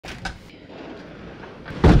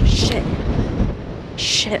Shit.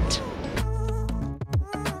 Shit.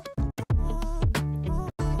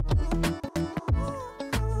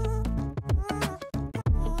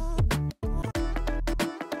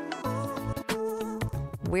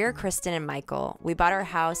 We're Kristen and Michael. We bought our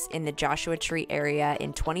house in the Joshua Tree area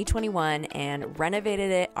in 2021 and renovated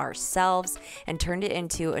it ourselves and turned it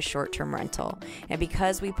into a short-term rental. And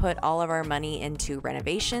because we put all of our money into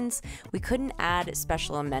renovations, we couldn't add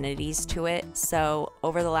special amenities to it. So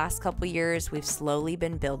over the last couple years, we've slowly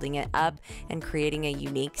been building it up and creating a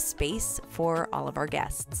unique space for all of our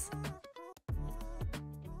guests.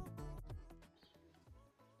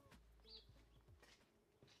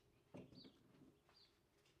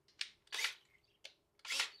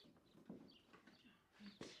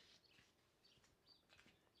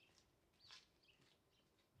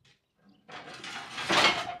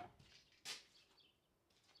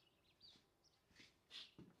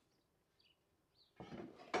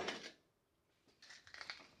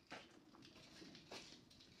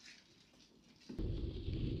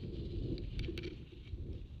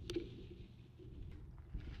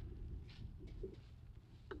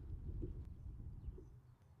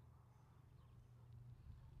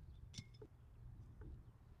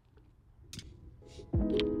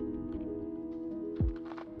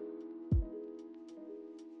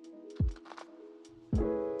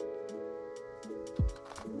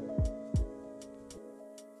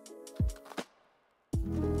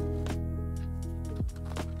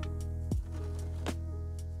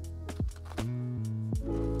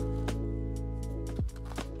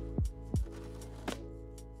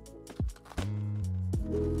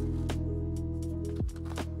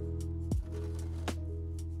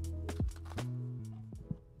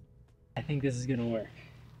 I think this is gonna work.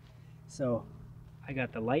 So I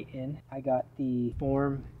got the light in, I got the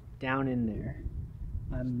form down in there.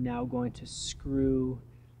 I'm now going to screw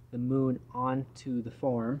the moon onto the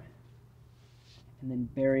form and then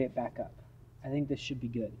bury it back up. I think this should be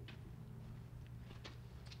good.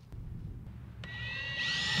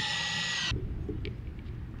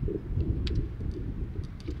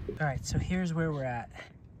 All right, so here's where we're at.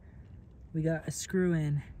 We got a screw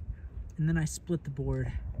in and then I split the board.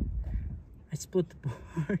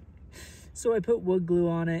 So I put wood glue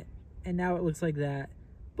on it and now it looks like that,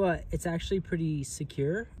 but it's actually pretty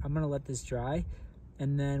secure. I'm gonna let this dry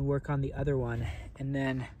and then work on the other one, and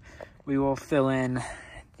then we will fill in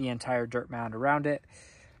the entire dirt mound around it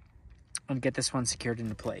and get this one secured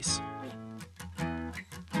into place.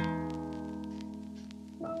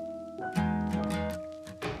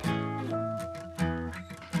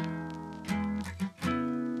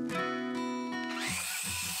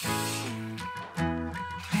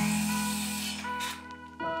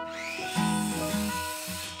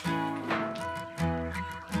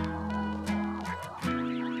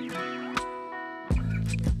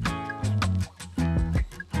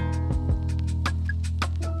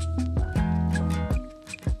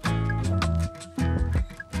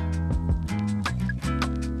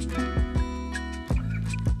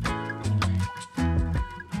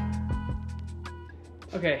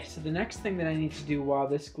 Okay, so the next thing that I need to do while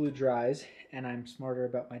this glue dries, and I'm smarter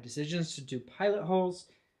about my decisions, to do pilot holes.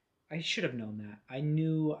 I should have known that. I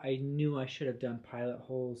knew I should have done pilot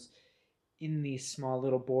holes in these small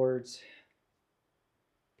little boards,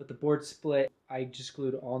 but the board split. I just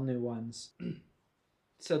glued all new ones.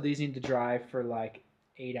 So these need to dry for like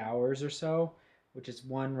 8 hours or so, which is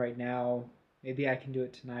 1 right now. Maybe I can do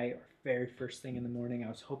it tonight or very first thing in the morning. I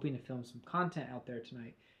was hoping to film some content out there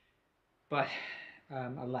tonight, but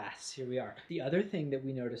alas, here we are. The other thing that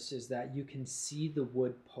we noticed is that you can see the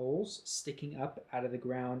wood poles sticking up out of the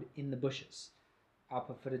ground in the bushes. I'll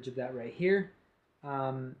put footage of that right here.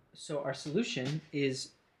 So our solution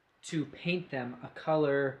is to paint them a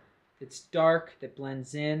color that's dark, that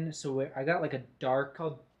blends in. So I got like a dark,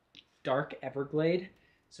 called dark Everglade.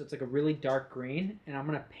 So it's like a really dark green, and I'm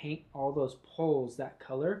gonna paint all those poles that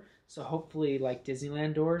color. So hopefully, like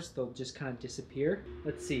Disneyland doors, they'll just kind of disappear.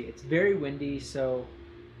 Let's see, it's very windy, so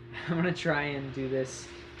I'm gonna try and do this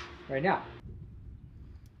right now.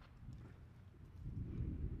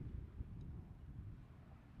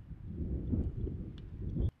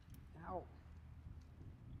 Ow.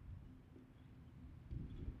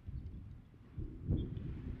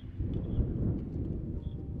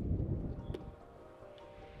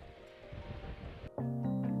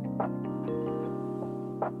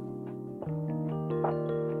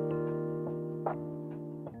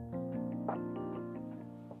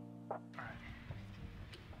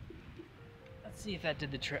 Let's see if that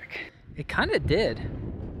did the trick. It kind of did.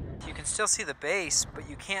 You can still see the base, but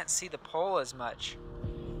you can't see the pole as much.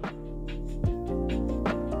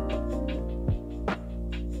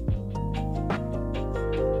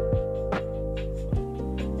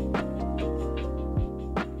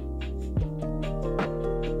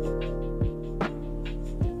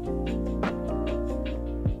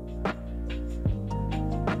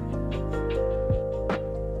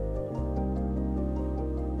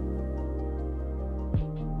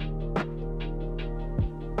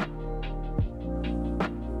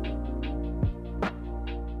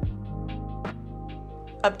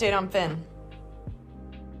 Update on Finn.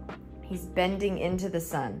 He's bending into the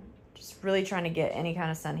sun. Just really trying to get any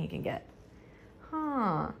kind of sun he can get.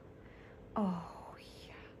 Huh. Oh,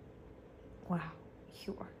 yeah. Wow,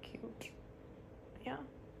 you are cute. Yeah,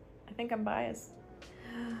 I think I'm biased.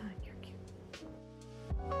 You're cute.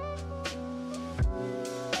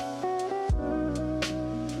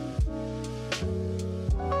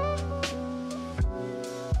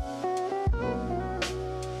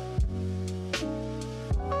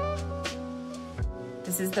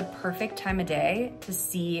 This is the perfect time of day to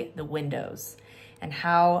see the windows and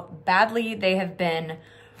how badly they have been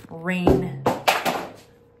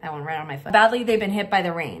that one right on my foot. Badly they've been hit by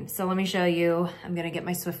the rain. So let me show you. I'm gonna get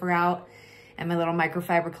my Swiffer out and my little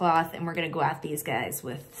microfiber cloth, and we're gonna go at these guys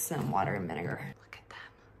with some water and vinegar. Look at them.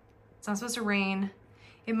 It's not supposed to rain.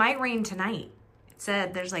 It might rain tonight. It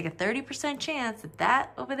said there's like a 30% chance that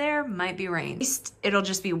that over there might be rain. At least it'll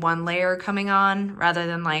just be one layer coming on rather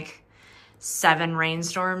than like 7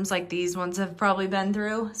 rainstorms like these ones have probably been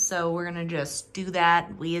through. So we're gonna just do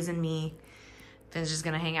that, we as in me. Finn's just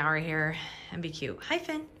gonna hang out right here and be cute. Hi,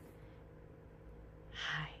 Finn.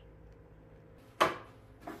 Hi. So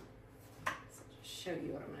just show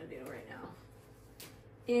you what I'm gonna do right now.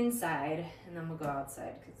 Inside, and then we'll go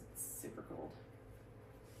outside because it's super cold.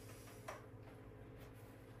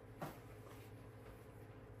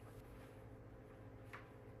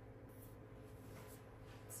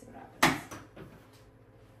 Let's see what happens.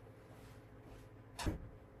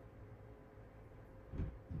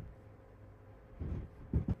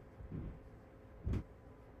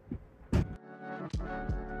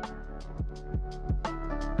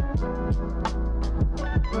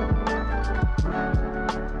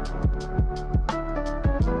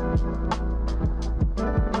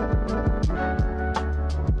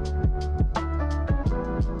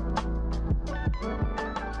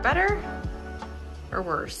 Better or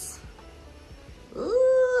worse? Ooh,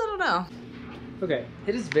 I don't know. Okay,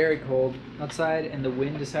 it is very cold outside and the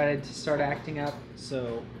wind decided to start acting up,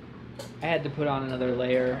 so I had to put on another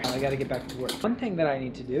layer. I gotta get back to work. One thing that I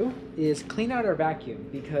need to do is clean out our vacuum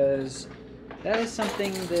because that is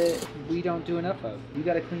something that we don't do enough of. You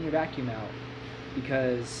gotta clean your vacuum out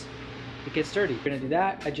because it gets dirty. We're gonna do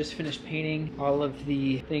that. I just finished painting all of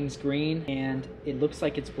the things green and it looks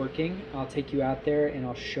like it's working. I'll take you out there and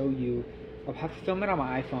I'll show you. I'll have to film it on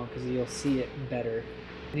my iPhone because you'll see it better.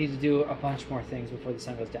 I need to do a bunch more things before the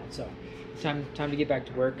sun goes down. So time to get back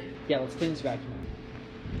to work. Yeah, let's clean this vacuum out.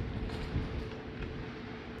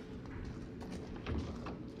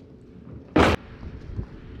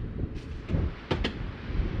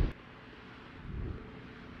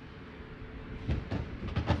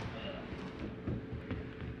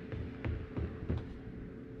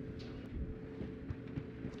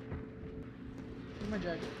 My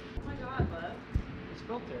jug. Oh my God, love. It's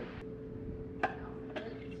filtered.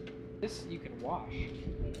 This you can wash.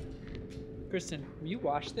 Kristen, will you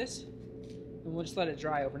wash this? And we'll just let it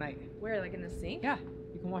dry overnight. Where, like in the sink? Yeah,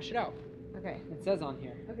 you can wash it out. Okay. It says on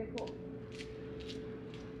here. Okay, cool.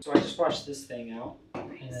 So I just washed this thing out.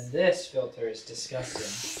 Nice. And then this filter is disgusting.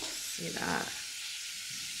 See that?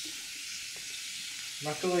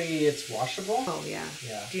 Luckily, it's washable. Oh, yeah.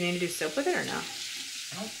 Yeah. Do you need to do soap with it or no?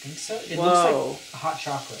 I don't think so. It Whoa. looks like hot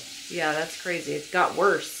chocolate. Yeah, that's crazy. It got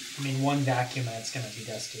worse. I mean, one vacuum and it's going to be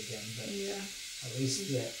dusty again, but yeah. At least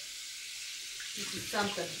the... This is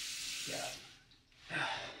something. Yeah.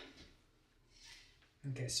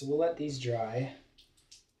 Okay, so we'll let these dry.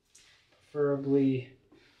 Preferably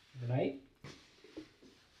overnight.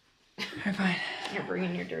 Alright, fine. You're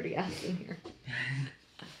bringing your dirty ass in here.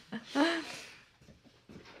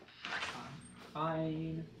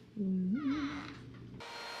 Fine. Mm-hmm.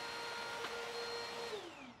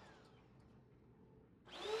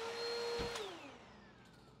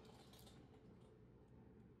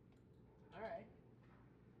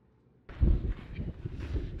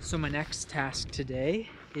 So my next task today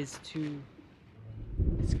is to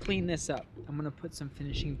clean this up. I'm gonna put some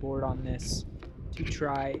finishing board on this to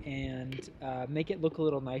try and make it look a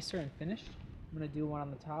little nicer and finished. I'm gonna do one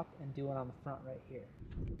on the top and do one on the front right here.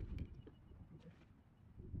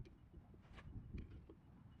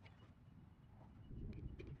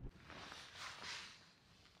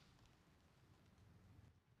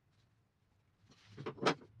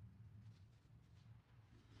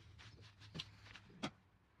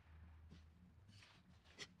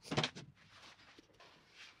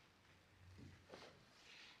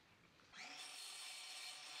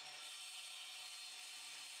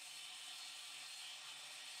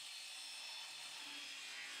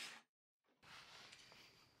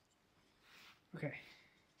 Okay,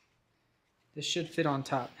 this should fit on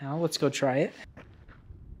top now. Let's go try it.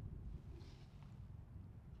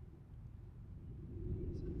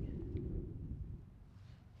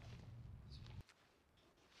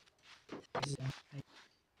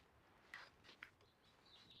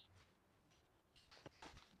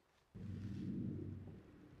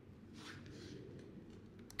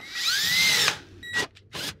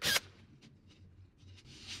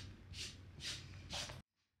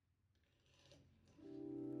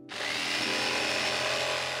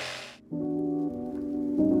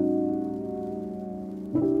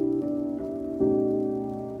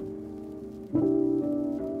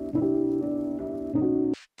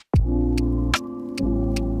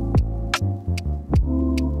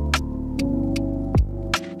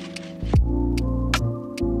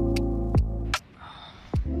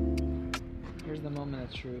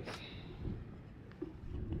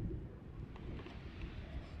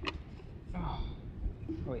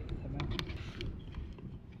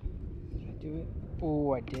 do it?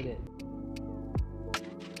 Oh, I did it.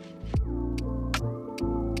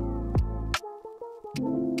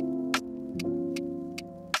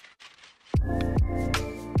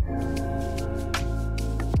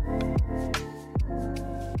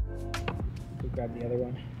 Go grab the other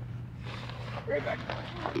one. Right back.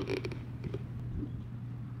 Can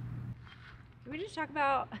we just talk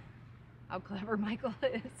about how clever Michael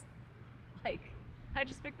is? Like, I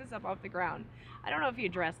just picked this up off the ground. I don't know if you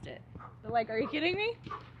addressed it, but like, are you kidding me?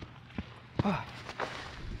 Oh,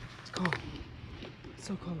 it's cold. It's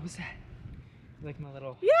so cold. What's that? You like my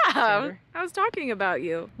little Yeah, I was talking about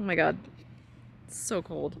you. Oh my God, it's so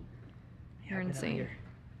cold. Yeah, You're insane.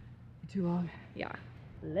 Too long. Yeah,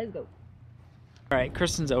 let's go. All right,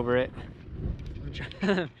 Kristen's over it.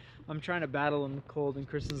 I'm trying to battle in the cold, and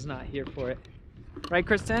Kristen's not here for it. Right,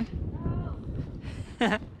 Kristen?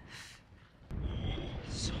 No.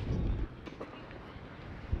 So...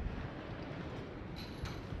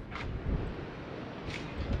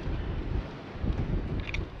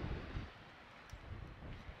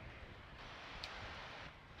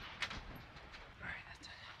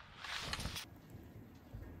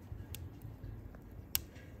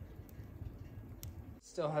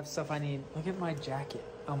 Still have stuff I need. Look at my jacket.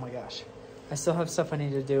 Oh my gosh. I still have stuff I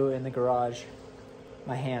need to do in the garage.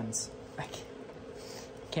 My hands. I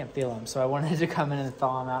can't feel them. So I wanted to come in and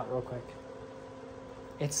thaw them out real quick.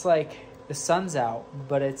 It's like the sun's out,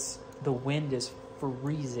 but the wind is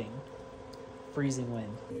freezing. Freezing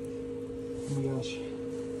wind. Oh my gosh.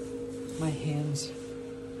 My hands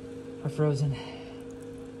are frozen.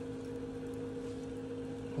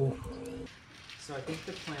 Oh. So I think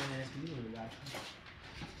the plan is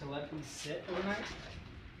to let these sit overnight,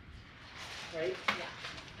 right? Yeah.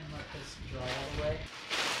 And let this dry all the way.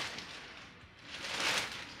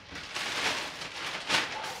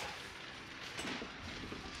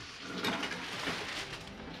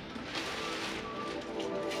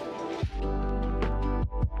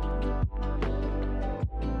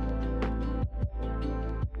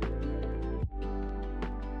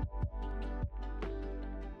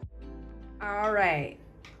 All right,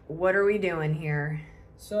 what are we doing here?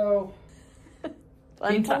 So,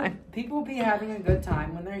 Fun time. People be having a good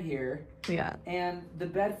time when they're here. Yeah. And the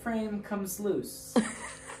bed frame comes loose.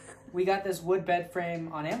 We got this wood bed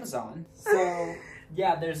frame on Amazon. So,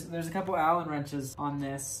 yeah, there's a couple Allen wrenches on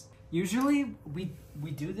this. Usually, we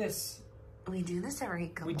do this. We do this every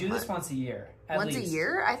couple We do this once a year. Once a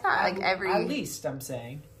year? I thought like every... At least, I'm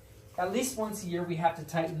saying. At least once a year, we have to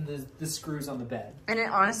tighten the screws on the bed. And it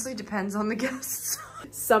honestly depends on the guests.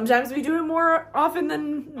 Sometimes we do it more often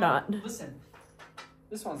than not. Listen,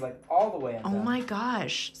 this one's like all the way undone. Oh my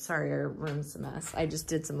gosh. Sorry, our room's a mess. I just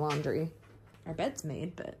did some laundry. Our bed's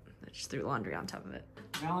made, but I just threw laundry on top of it.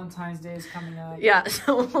 Valentine's Day is coming up. Yeah,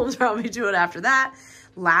 so we'll probably do it after that.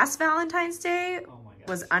 Last Valentine's Day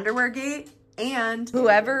was Underwear Gate, and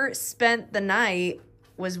whoever spent the night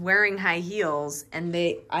was wearing high heels, and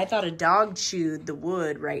I thought a dog chewed the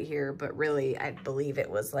wood right here, but really I believe it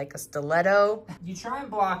was like a stiletto. You try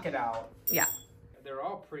and block it out. Yeah. They're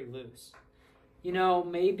all pretty loose. You know,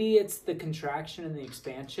 maybe it's the contraction and the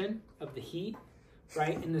expansion of the heat,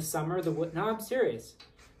 right? In the summer, the wood, no, I'm serious.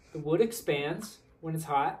 The wood expands when it's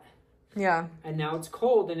hot. Yeah. And now it's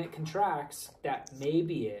cold and it contracts. That may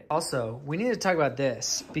be it. Also, we need to talk about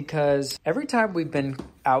this because every time we've been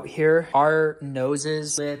out here, our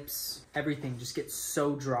noses, lips, everything just gets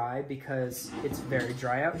so dry because it's very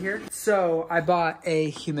dry out here. So I bought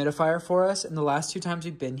a humidifier for us, and the last 2 times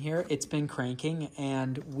we've been here, it's been cranking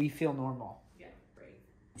and we feel normal. Yeah, great.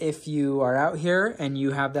 If you are out here and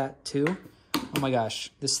you have that too, oh my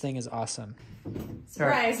gosh, this thing is awesome.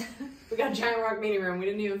 Surprise! We got Giant Rock Meeting Room. We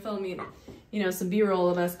didn't even film, some B-roll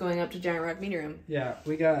of us going up to Giant Rock Meeting Room. Yeah,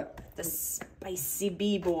 we got the spicy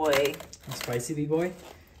B-boy. A spicy B-boy?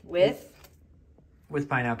 With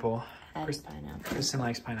pineapple. Pineapple. Kristen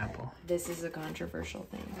likes pineapple. This is a controversial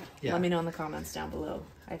thing. Yeah. Let me know in the comments down below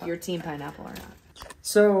if you're team pineapple or not.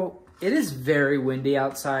 So, it is very windy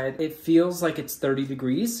outside. It feels like it's 30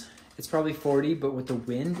 degrees. It's probably 40, but with the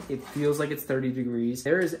wind, it feels like it's 30 degrees.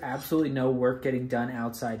 There is absolutely no work getting done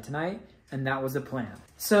outside tonight, and that was the plan.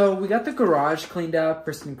 So we got the garage cleaned up.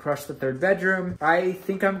 Kristen crushed the 3rd bedroom. I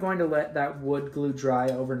think I'm going to let that wood glue dry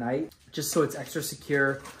overnight, just so it's extra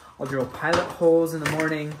secure. I'll drill pilot holes in the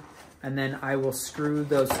morning, and then I will screw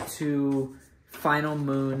those 2 final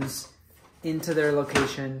moons into their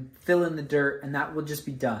location, fill in the dirt, and that will just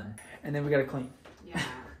be done. And then we gotta clean. Yeah.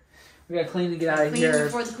 We gotta clean to get out of here. Clean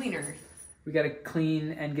before the cleaner. We gotta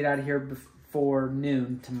clean and get out of here before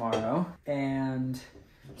noon tomorrow. And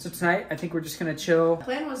So tonight, I think we're just gonna chill. The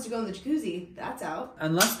plan was to go in the jacuzzi. That's out.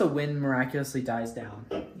 Unless the wind miraculously dies down.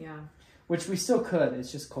 Yeah. Which we still could,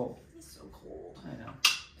 it's just cold. It's so cold. I know.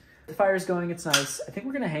 The fire's going, it's nice. I think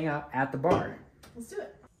we're gonna hang out at the bar. Let's do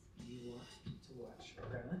it. Do you want to watch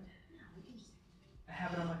Rhode Island? Yeah, we can just... I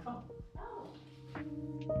have it on my phone.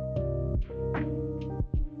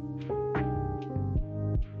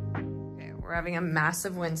 Okay, we're having a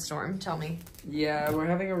massive windstorm. Tell me. Yeah, we're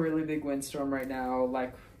having a really big windstorm right now,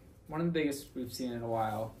 like one of the biggest we've seen in a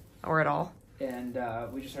while. Or at all. And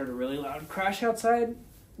we just heard a really loud crash outside.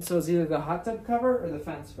 So it's either the hot tub cover or the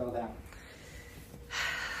fence fell down.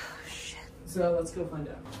 Shit. So let's go find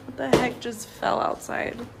out. What the heck just fell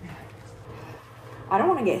outside? I don't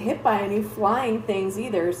want to get hit by any flying things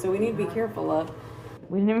either, so we need to be careful of.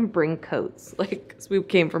 We didn't even bring coats, like, 'cause we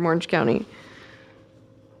came from Orange County.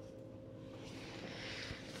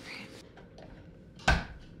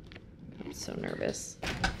 I'm so nervous.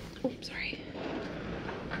 Oh, sorry.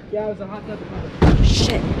 Yeah, it was a hot tub cover.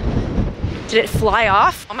 Shit. Did it fly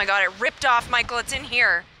off? Oh my god, it ripped off, Michael. It's in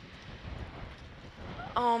here.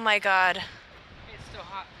 Oh my god. It's still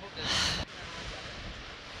hot. Hold this.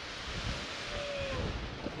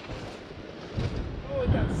 Oh,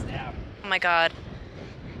 it got stabbed. Oh my god.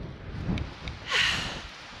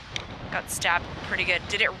 Got stabbed pretty good.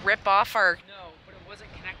 Did it rip off our... No, but it wasn't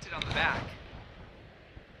connected on the back.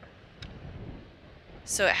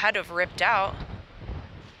 So it had to have ripped out.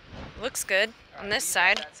 Looks good on this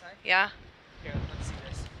side. That side? Yeah. Here, let's see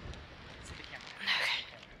this. Let's see the camera. Okay.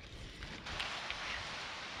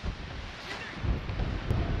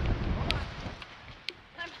 Hold on.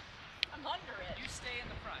 I'm under it. You stay in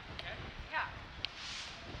the front, okay? Yeah.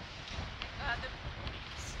 The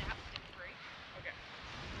snap didn't break. Okay.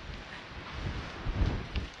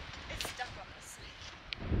 It's stuck on this side.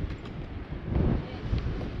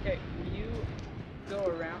 Okay, you go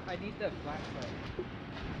around. I need the flashlight.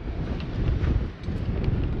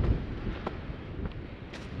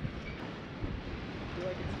 I feel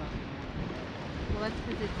like it's not. Well, that's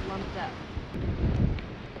because it's lumped up.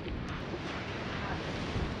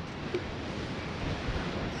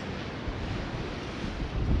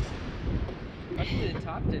 Luckily, the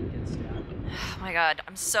top didn't get stabbed. Oh my god,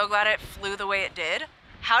 I'm so glad it flew the way it did.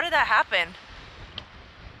 How did that happen?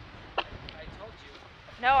 I told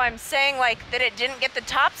you. No, I'm saying like that it didn't get the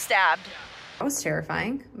top stabbed. Yeah. That was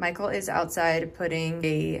terrifying. Michael is outside putting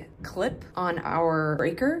a clip on our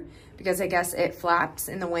breaker because I guess it flaps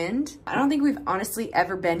in the wind. I don't think we've honestly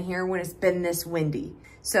ever been here when it's been this windy.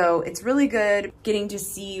 So it's really good getting to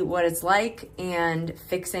see what it's like and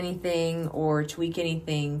fix anything or tweak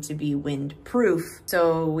anything to be wind proof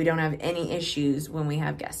so we don't have any issues when we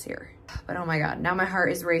have guests here. But oh my God, now my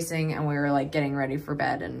heart is racing and we're like getting ready for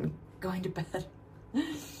bed and going to bed.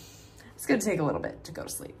 It's gonna take a little bit to go to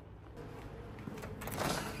sleep.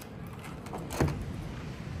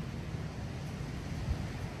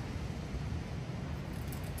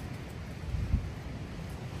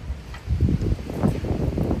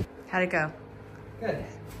 How'd it go? Good.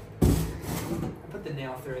 I put the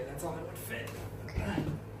nail through it. That's all that would fit. Okay.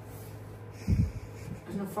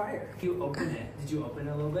 There's no fire. You open it. Did you open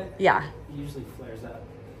it a little bit? Yeah. It usually flares up.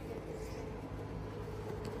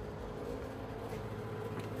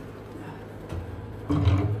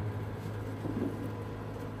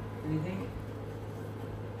 Anything?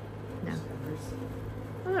 No.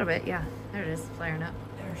 A little bit, yeah. There it is, flaring up.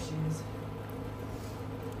 There she is.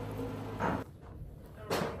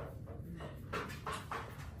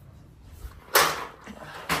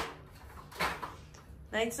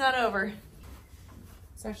 Night's not over.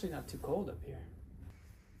 It's actually not too cold up here.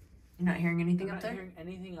 You're not hearing anything I'm up not there? hearing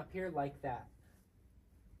anything up here like that.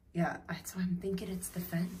 Yeah, that's why I'm thinking it's the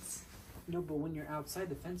fence. No, but when you're outside,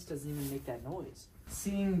 the fence doesn't even make that noise.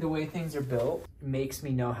 Seeing the way things are built makes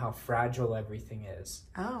me know how fragile everything is.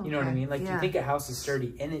 Oh, You know what I mean? Like, yeah. you think a house is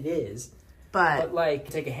sturdy, and it is. But But, like,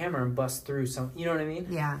 take a hammer and bust through some... You know what I mean?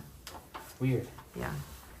 yeah, Weird. yeah.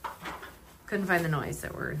 Couldn't find the noise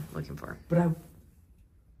that we're looking for. But I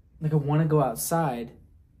want to go outside.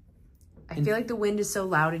 I feel like the wind is so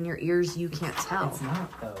loud in your ears you can't tell. It's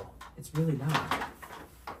not, though. It's really not.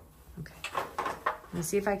 Okay. Let me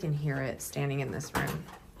see if I can hear it standing in this room.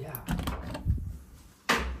 Yeah.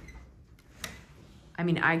 I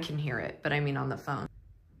mean, I can hear it, but I mean on the phone.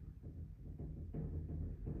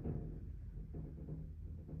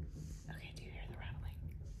 Okay, do you hear the rattling?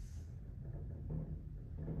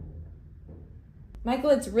 Michael,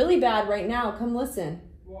 it's really bad right now. Come listen.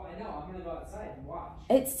 Well, I know. I'm going to go outside and watch.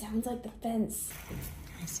 It sounds like the fence. Can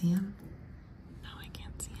I see him? No, I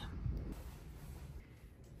can't see him.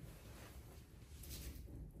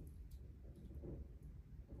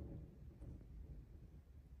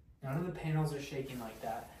 None of the panels are shaking like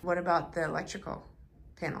that. What about the electrical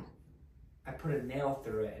panel? I put a nail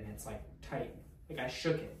through it and it's like tight. Like I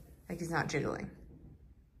shook it. Like it's not jiggling.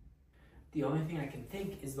 The only thing I can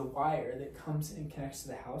think is the wire that comes and connects to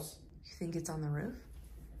the house. You think it's on the roof?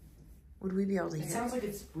 Would we be able to hear it? It sounds like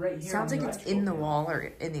it's right here. It sounds like it's in the wall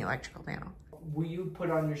or in the electrical panel. Will you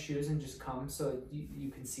put on your shoes and just come so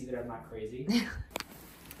you can see that I'm not crazy?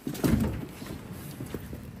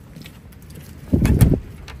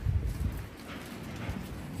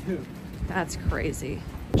 Dude. That's crazy.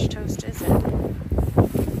 Which toast is it? Yes.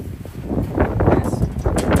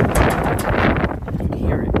 You can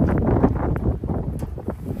hear it.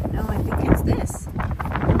 No, I think it's this.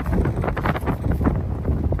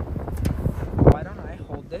 Why don't I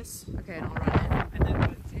hold this? Okay, and I'll run it. And then I'm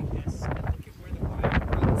going to take this and look at where the wire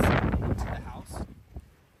runs into the house.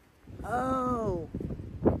 Oh.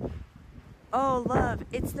 Oh, love.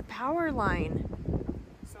 It's the power line.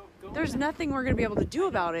 So There's nothing we're going to be able to do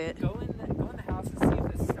about it. Go in the house and see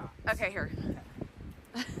if this stops. Okay, here.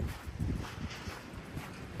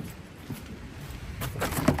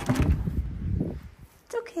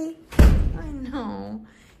 It's okay. I know.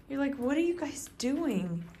 You're like, what are you guys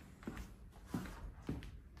doing?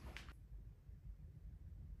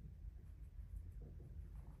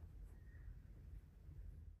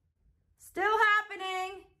 Still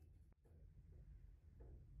happening.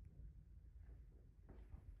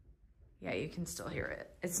 Yeah, you can still hear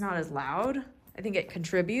it. It's not as loud. I think it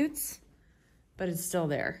contributes, but it's still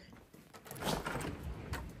there.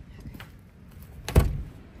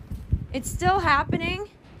 It's still happening.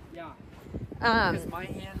 Yeah. Because my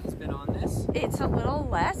hand's been on this. It's a little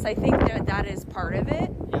less. I think that is part of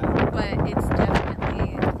it. Yeah. But it's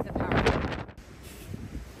definitely the power.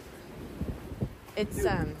 It's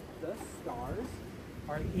Dude, the stars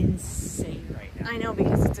are insane right now. I know,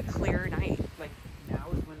 because it's a clear night. Like now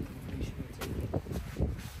is when we should be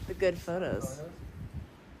taking The good photos. photos.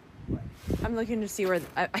 I'm looking to see where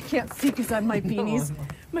I can't see because I'm my beanies.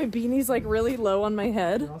 My beanie's like really low on my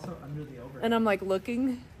head, You're also under the overhead. and I'm like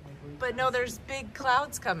looking. But no, there's big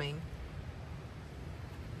clouds coming.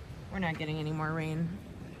 We're not getting any more rain.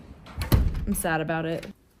 I'm sad about it.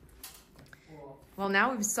 Well,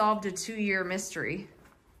 now we've solved a 2-year mystery.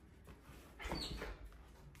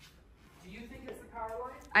 Do you think it's the power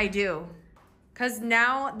line? I do. Because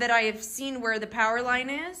now that I have seen where the power line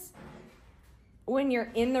is, when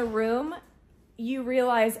you're in the room, you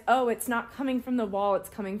realize, oh, it's not coming from the wall, it's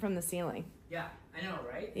coming from the ceiling. Yeah, I know,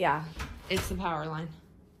 right? Yeah, it's the power line.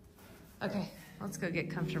 Okay, let's go get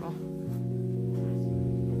comfortable.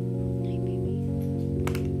 Hi, baby.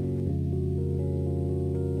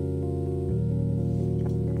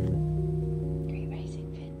 Great rising,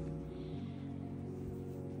 Finn.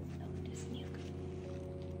 Oh, doesn't yoga.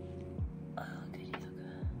 Oh, good yoga.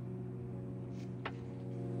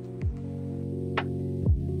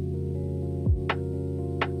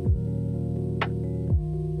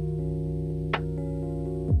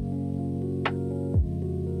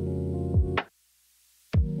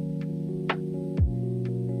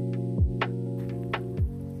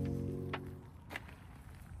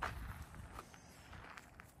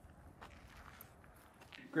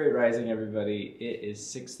 Great rising, everybody. It is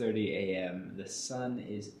 6:30 a.m. The sun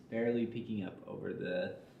is barely peeking up over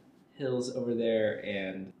the hills over there,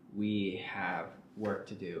 and we have work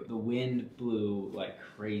to do. The wind blew like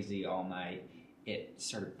crazy all night. It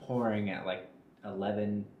started pouring at like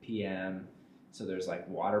 11 p.m. So there's like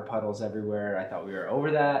water puddles everywhere. I thought we were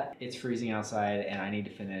over that. It's freezing outside, and I need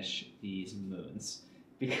to finish these moons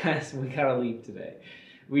because we gotta leave today.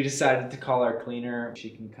 We decided to call our cleaner. She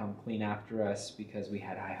can come clean after us because we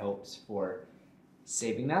had high hopes for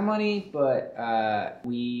saving that money, but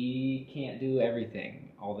we can't do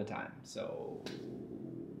everything all the time. So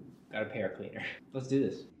gotta pay our cleaner. Let's do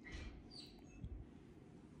this.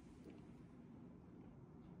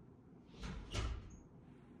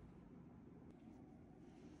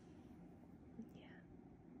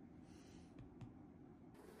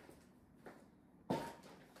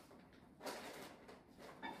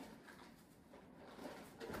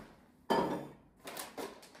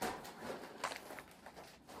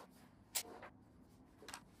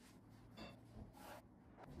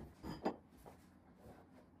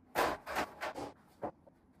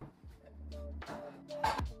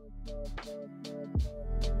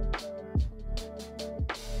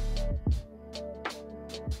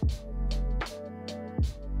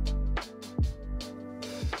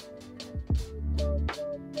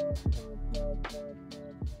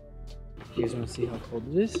 You guys want to see how cold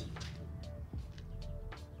it is?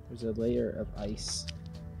 There's a layer of ice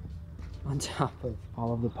on top of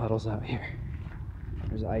all of the puddles out here.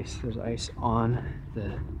 There's ice on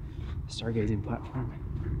the stargazing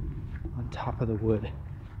platform on top of the wood.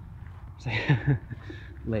 There's like a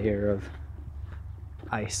layer of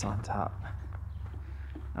ice on top.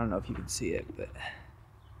 I don't know if you can see it, but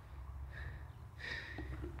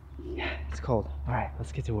yeah, it's cold. All right,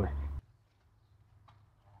 let's get to work.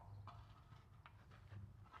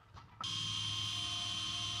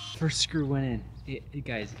 First screw went in.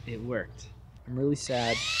 Guys, it worked. I'm really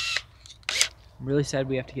sad. I'm really sad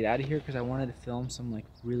we have to get out of here because I wanted to film some like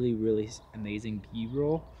really amazing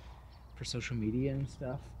B-roll for social media and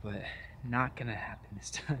stuff, but not gonna happen this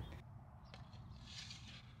time.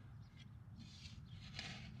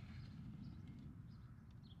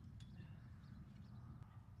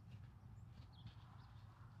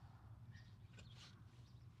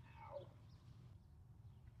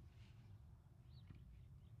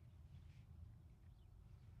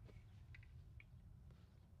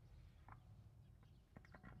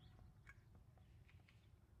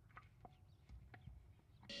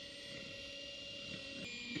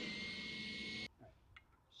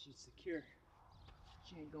 She's secure.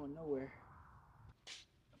 She ain't going nowhere.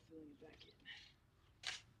 I'm filling it back in.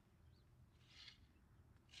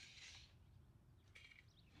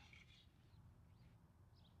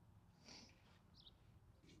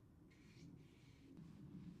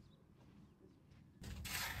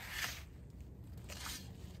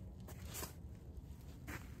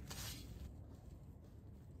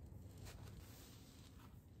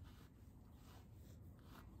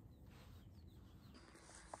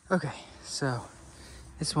 Okay, so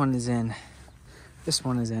this one is in. This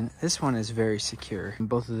one is in. This one is very secure.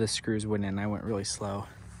 Both of the screws went in. I went really slow.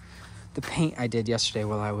 The paint I did yesterday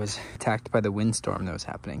while I was attacked by the windstorm that was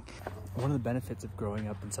happening. One of the benefits of growing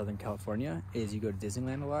up in Southern California is you go to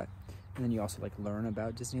Disneyland a lot, and then you also like learn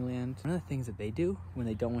about Disneyland. One of the things that they do when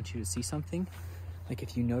they don't want you to see something, like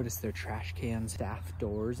if you notice their trash cans, staff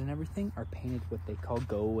doors and everything are painted what they call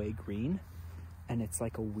go away green. And it's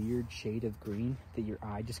like a weird shade of green that your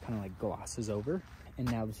eye just kind of like glosses over.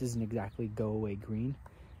 And now this isn't exactly go away green.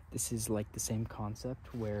 This is like the same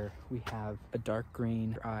concept where we have a dark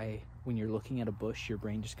green eye. When you're looking at a bush, your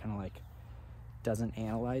brain just kind of like doesn't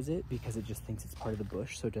analyze it because it just thinks it's part of the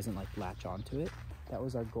bush, so it doesn't like latch onto it. That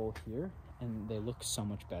was our goal here, and they look so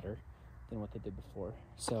much better than what they did before.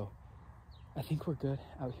 So I think we're good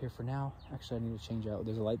out here for now. Actually, I need to change out.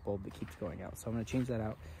 There's a light bulb that keeps going out, so I'm gonna change that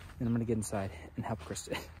out, and I'm gonna get inside and help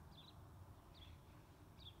Kristen.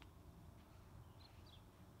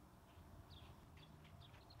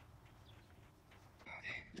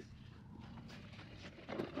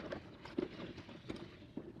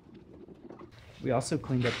 We also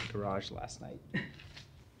cleaned up the garage last night.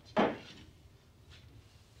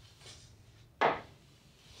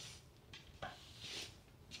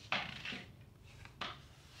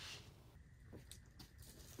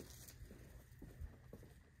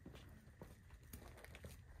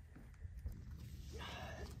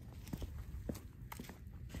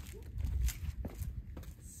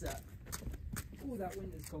 Ooh, that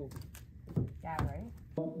wind is cold. Yeah, right?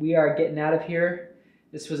 We are getting out of here.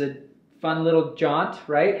 This was a fun little jaunt,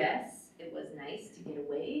 right? Yes, it was nice to get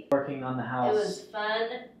away. Working on the house. It was fun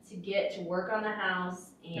to get to work on the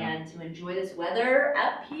house and to enjoy this weather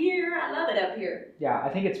up here. I love it up here. Yeah, I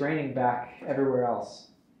think it's raining back everywhere else.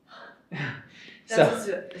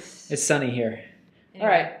 So it's sunny here. Anyway, all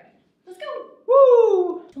right. Let's go.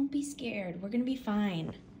 Woo! Don't be scared. We're going to be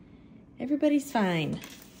fine. Everybody's fine.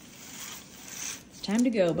 It's time to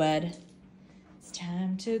go, bud. It's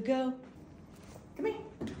time to go. Come here.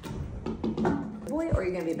 Boy, or are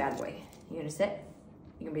you going to be a bad boy? You going to sit?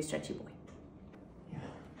 You going to be a stretchy boy?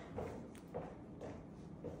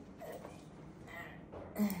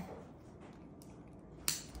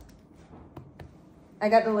 I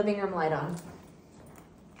got the living room light on.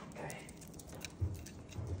 Okay.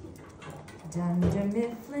 Dunder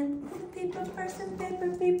Mifflin, people, person,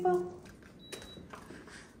 paper, people.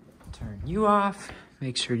 Turn you off.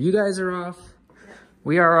 Make sure you guys are off.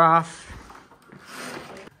 We are off.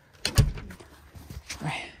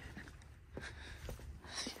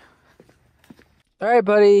 All right,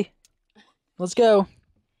 buddy. Let's go.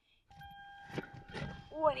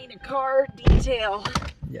 Oh, I need a car detail.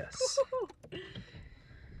 Yes.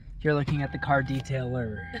 You're looking at the car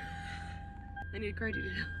detailer. I need a car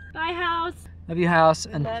detail. Bye, house. Love you, house.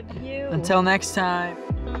 And Love you. until next time.